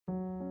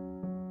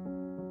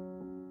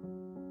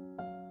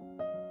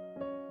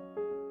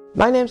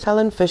My name's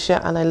Helen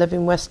Fisher and I live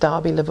in West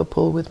Derby,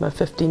 Liverpool with my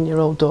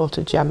 15-year-old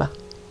daughter Gemma.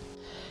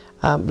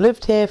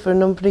 Lived here for a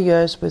number of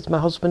years with my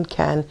husband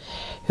Ken,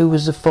 who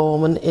was a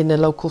foreman in a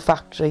local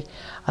factory,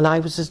 and I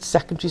was a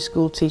secondary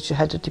school teacher,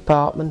 head of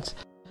department.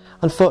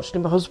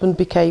 Unfortunately my husband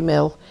became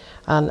ill,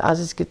 and as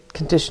his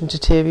condition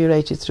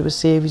deteriorated through a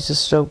series of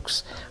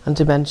strokes and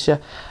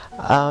dementia,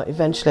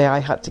 eventually I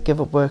had to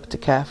give up work to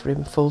care for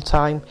him full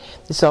time.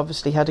 This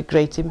obviously had a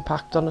great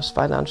impact on us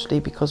financially,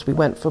 because we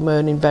went from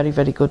earning very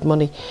good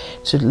money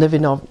to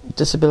living on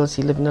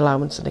disability living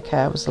allowance and a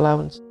carer's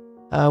allowance.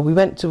 We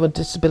went to a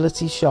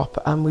disability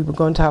shop and we were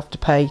going to have to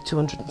pay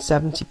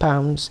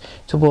 £270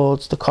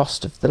 towards the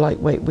cost of the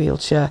lightweight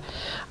wheelchair,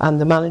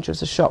 and the manager of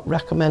the shop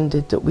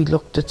recommended that we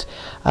looked at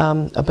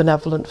a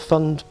benevolent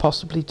fund,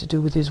 possibly to do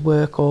with his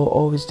work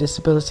or his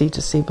disability,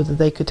 to see whether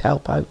they could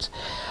help out.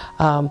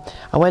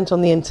 I went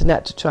on the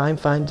internet to try and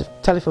find a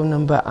telephone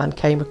number and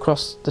came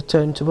across the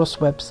Turn to Us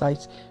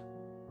website.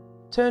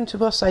 Turn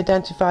to Us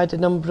identified a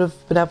number of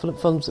benevolent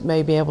funds that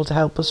may be able to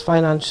help us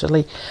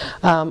financially.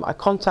 I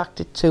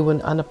contacted two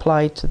and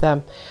applied to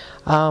them.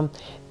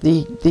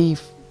 The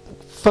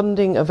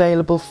funding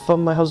available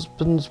from my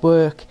husband's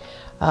work,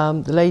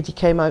 the lady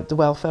came out, the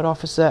welfare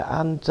officer,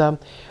 and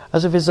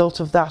as a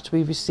result of that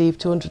we received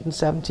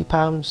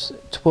 £270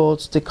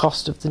 towards the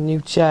cost of the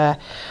new chair.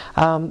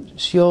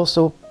 She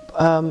also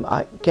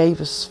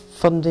gave us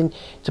funding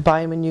to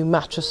buy him a new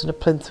mattress and a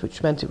plinth,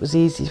 which meant it was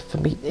easier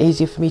for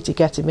me to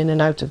get him in and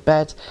out of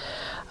bed.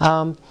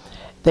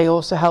 They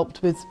also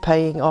helped with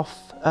paying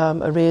off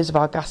arrears of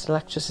our gas and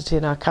electricity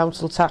and our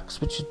council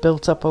tax, which had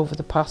built up over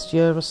the past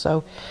year or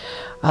so.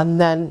 And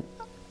then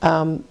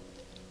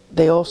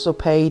they also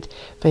paid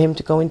for him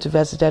to go into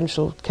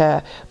residential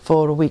care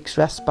for a week's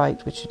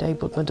respite, which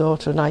enabled my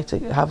daughter and I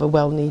to have a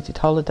well-needed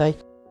holiday.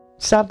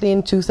 Sadly,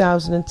 in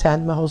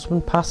 2010 my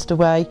husband passed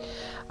away,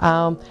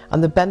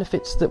 and the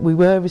benefits that we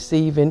were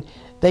receiving,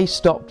 they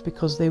stopped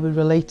because they were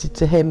related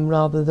to him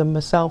rather than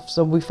myself.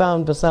 So we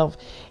found ourselves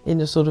in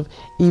a sort of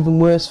even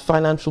worse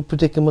financial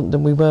predicament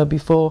than we were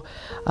before.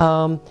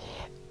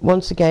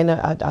 Once again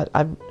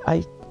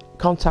I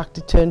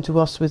contacted Turn to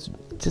Us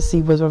to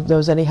see whether there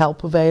was any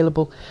help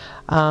available,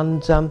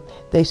 and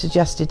they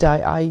suggested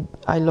I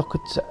look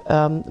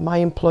at my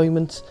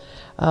employment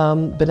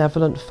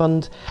benevolent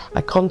fund.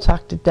 I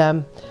contacted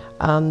them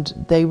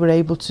and they were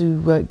able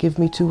to give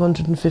me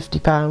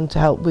 £250 to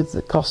help with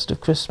the cost of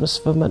Christmas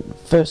for my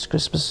first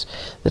Christmas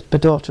that my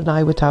daughter and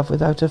I would have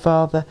without her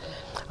father.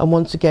 And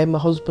once again my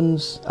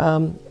husband's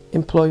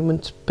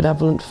employment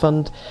benevolent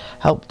fund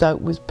helped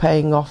out with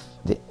paying off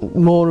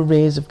more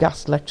arrears of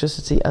gas,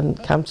 electricity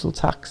and council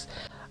tax.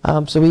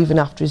 So even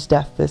after his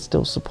death they're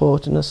still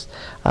supporting us,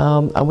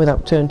 and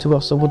without Turn to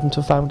Us I wouldn't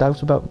have found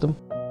out about them.